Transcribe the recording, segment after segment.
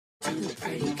Hey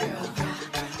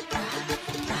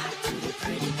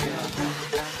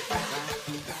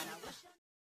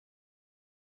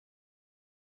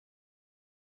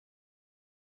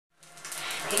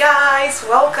guys,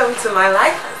 welcome to my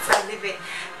life as I live it.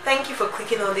 Thank you for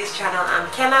clicking on this channel.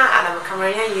 I'm Kenna and I'm a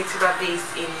Cameroonian YouTuber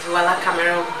based in Douala,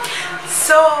 Cameroon.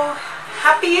 So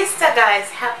happy Easter guys,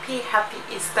 happy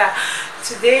Easter.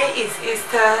 Today is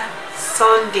Easter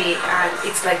Sunday and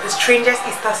it's like the strangest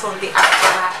Easter Sunday I've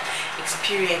ever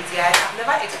experienced, guys. I've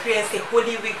never experienced a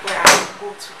Holy Week where I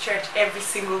go to church every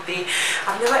single day.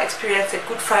 I've never experienced a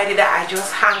Good Friday that I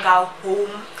just hang out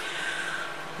home.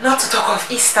 Not to talk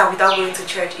of Easter without going to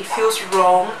church. It feels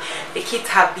wrong. The kids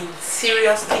have been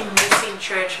seriously missing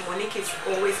church. Monique is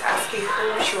always asking,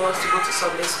 oh, she wants to go to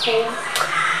Sunday school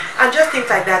and just things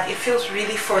like that. It feels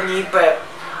really funny, but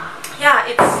yeah,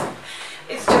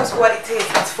 it's just what it is.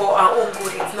 It's for our own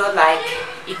good. It's not like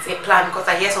it's a plan, because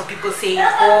I hear some people saying,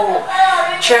 oh,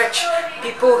 church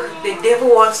people, the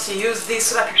devil wants to use this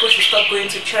so that people should stop going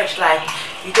to church. Like,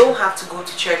 you don't have to go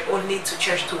to church only to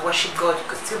church to worship God. You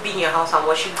could still be in your house and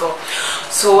worship God.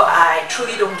 So I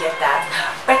truly don't get that.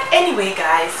 But anyway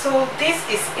guys, so this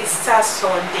is Easter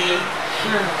Sunday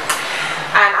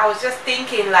and I was just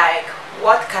thinking, like,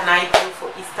 what can I do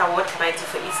for Easter? What can I do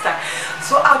for Easter?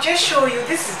 So I'll just show you.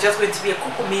 This is just going to be a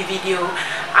cook with me video.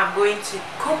 I'm going to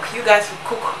cook. You guys will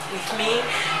cook with me.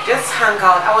 Just hang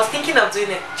out. I was thinking of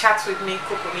doing a chat with me,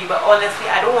 cook with me, but honestly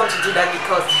I don't want to do that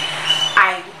because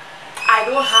I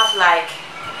don't have like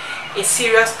a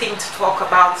serious thing to talk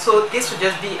about. So this will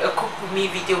just be a cook with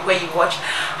me video where you watch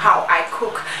how I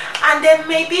cook and then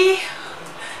maybe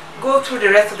go through the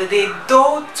rest of the day.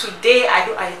 Though today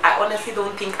I honestly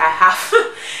don't think I have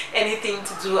anything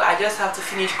to do. I just have to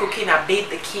finish cooking. I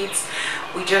bathe the kids,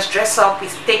 we just dress up, we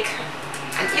take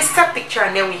an Easter picture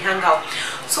and then we hang out.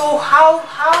 So how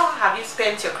have you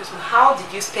spent your Christmas? How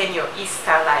did you spend your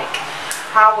Easter? Like,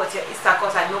 how was your Easter?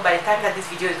 Because I know by the time that this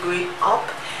video is going up,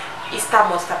 Easter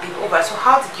must have been over. So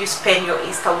how did you spend your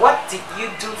Easter? What did you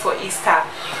do for Easter?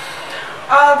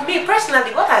 Me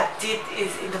personally, what I did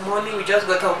is in the morning we just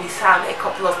got up, we sang a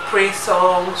couple of praise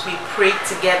songs, we prayed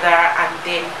together, and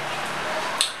then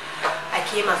I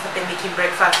came and started making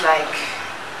breakfast like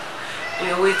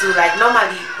we always do. Like,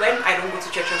 normally when I don't go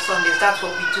to church on Sundays, that's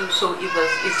what we do. So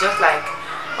it's just like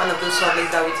one of those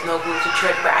Sundays that we do not go to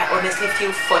church. But I honestly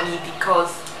feel funny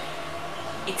because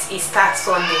it's Easter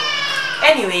Sunday.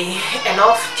 Anyway,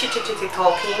 enough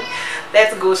talking.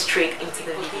 Let's go straight into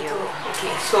the video.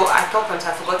 Okay, so I thought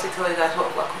I forgot to tell you guys what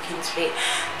we're cooking today.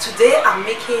 Today I'm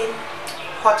making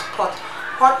hot pot.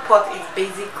 Hot pot is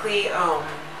basically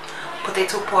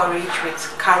potato porridge with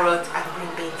carrots and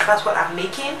green beans. That's what I'm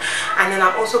making. And then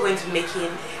I'm also going to be making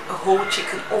a whole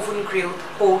chicken, oven grilled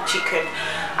whole chicken.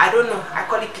 I don't know, I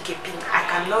call it pick a pin. I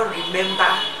cannot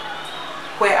remember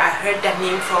where I heard that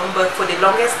name from, but for the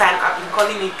longest time I've been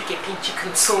calling it pick a pin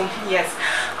chicken. So yes,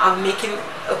 I'm making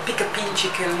a pick a pin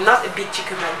chicken, not a big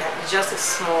chicken like that, it's just a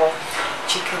small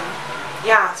chicken.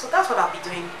 Yeah, so that's what I'll be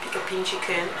doing, pick a pin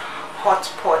chicken, hot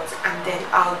pot, and then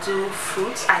I'll do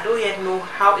fruits. I don't yet know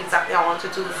how exactly I want to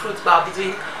do the fruits, but I'll be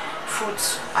doing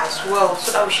fruits as well,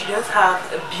 so that we should just have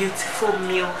a beautiful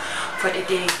meal for the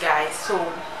day, guys. So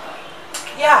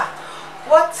yeah,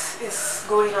 what is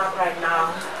going on right now?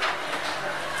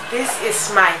 This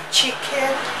is my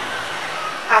chicken.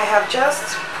 I have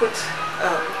just put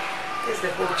this is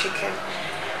the whole chicken.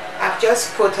 I've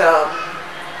just put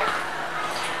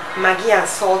Maggi and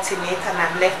salt in it, and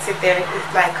I've left it there.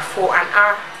 It's like for an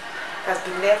hour. It has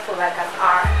been there for like an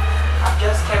hour. I've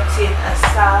just kept it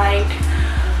aside,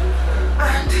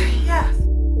 and yeah.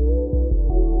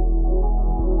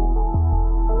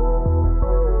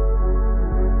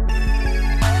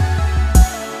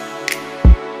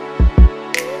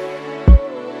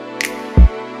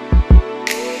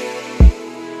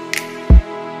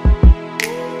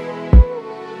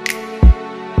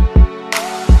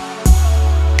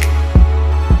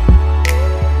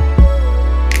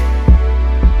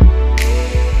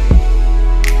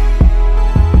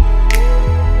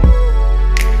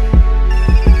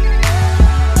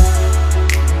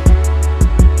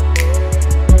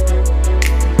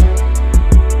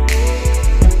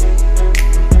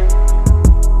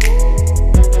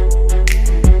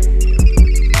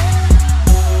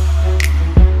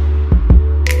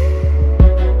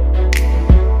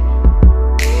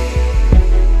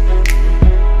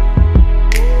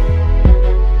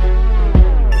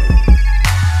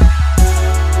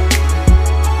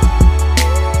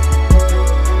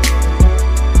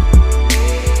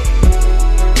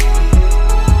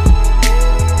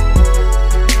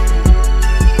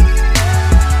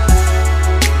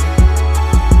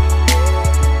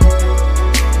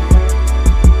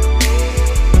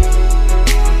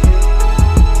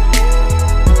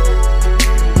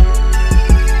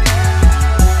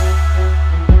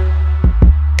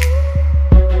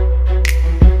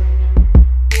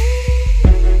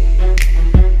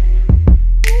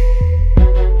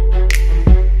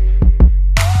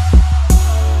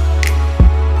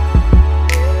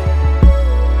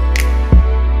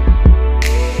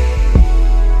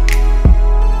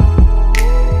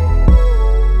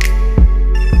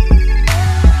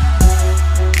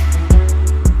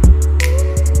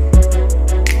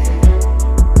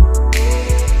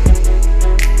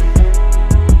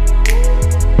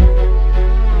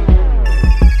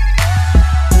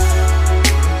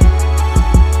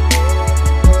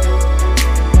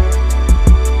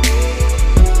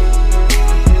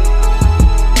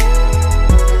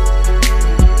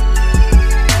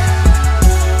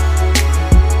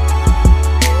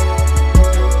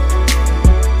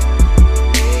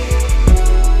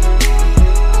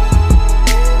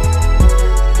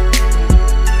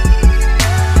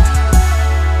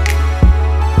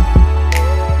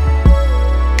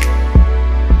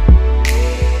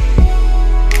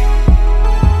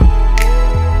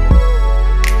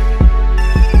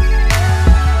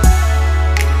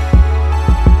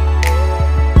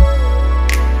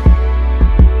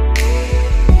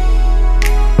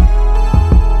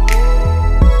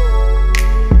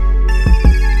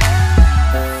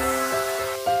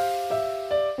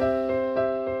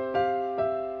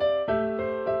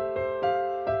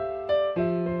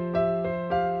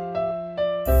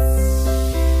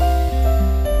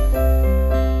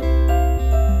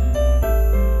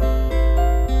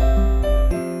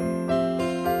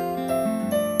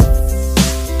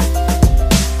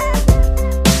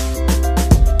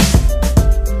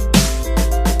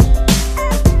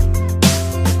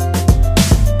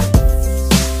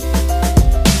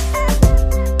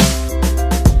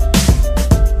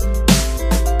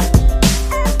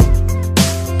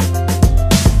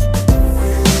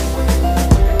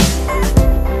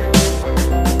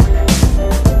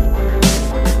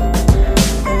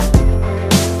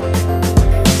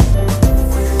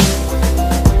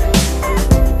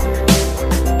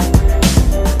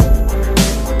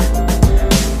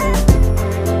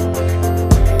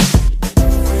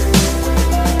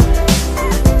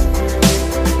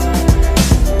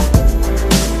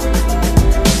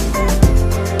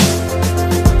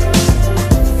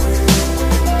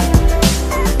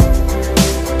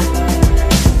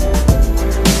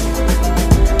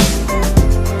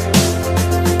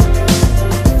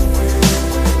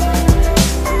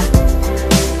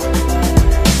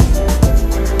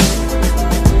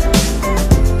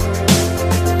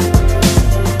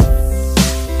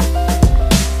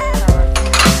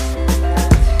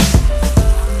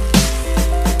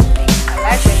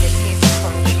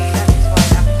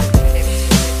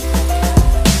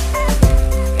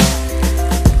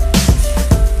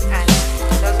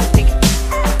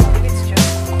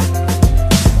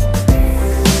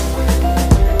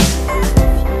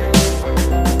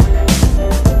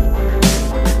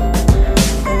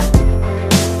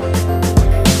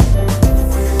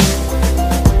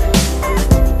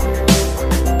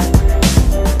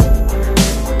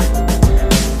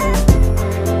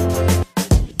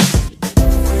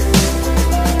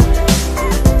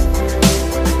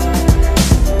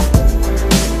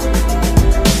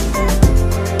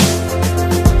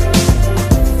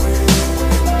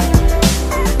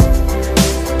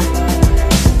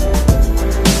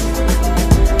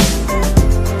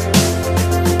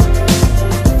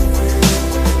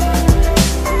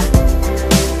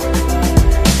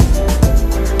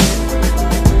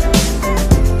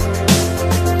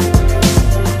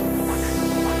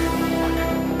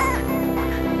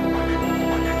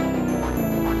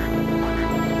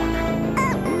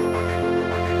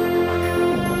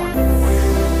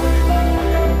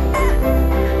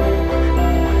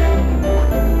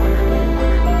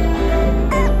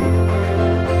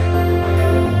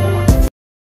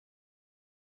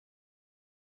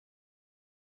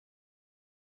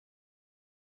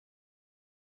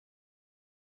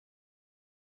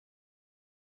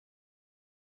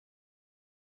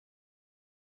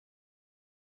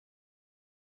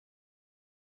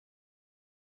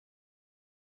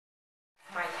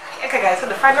 Okay guys, so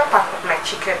the final part of my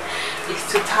chicken is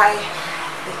to tie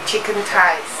the chicken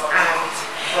thighs. And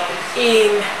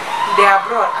in the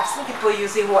abroad, I've seen people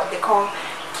using what they call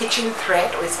kitchen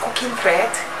thread, or it's cooking thread.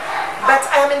 But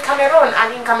I am in Cameroon,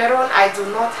 and in Cameroon I do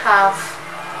not have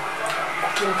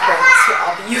cooking thread, so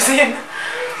I'll be using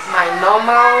my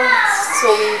normal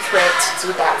sewing thread to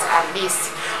do that. At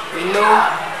least we know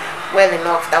well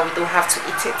enough that we don't have to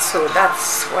eat it, so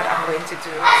that's what I'm going to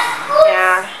do.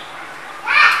 Yeah,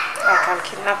 like I'm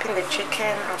kidnapping the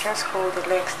chicken. I'll just hold the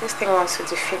legs. This thing wants to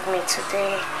defeat me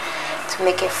today to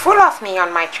make a fool of me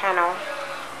on my channel.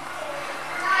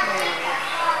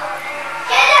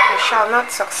 You shall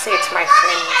not succeed, my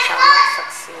friend. You shall not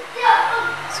succeed.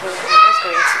 So I'm just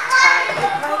going to tie it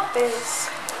like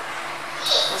this.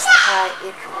 Just tie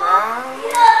it round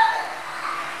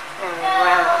and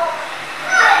round.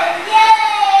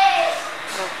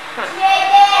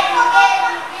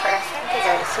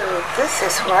 So this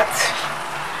is what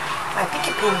my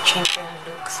picking chicken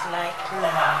looks like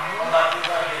now,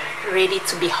 ready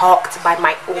to be hooked by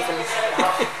my oven.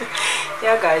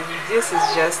 Yeah guys, this is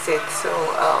just it. So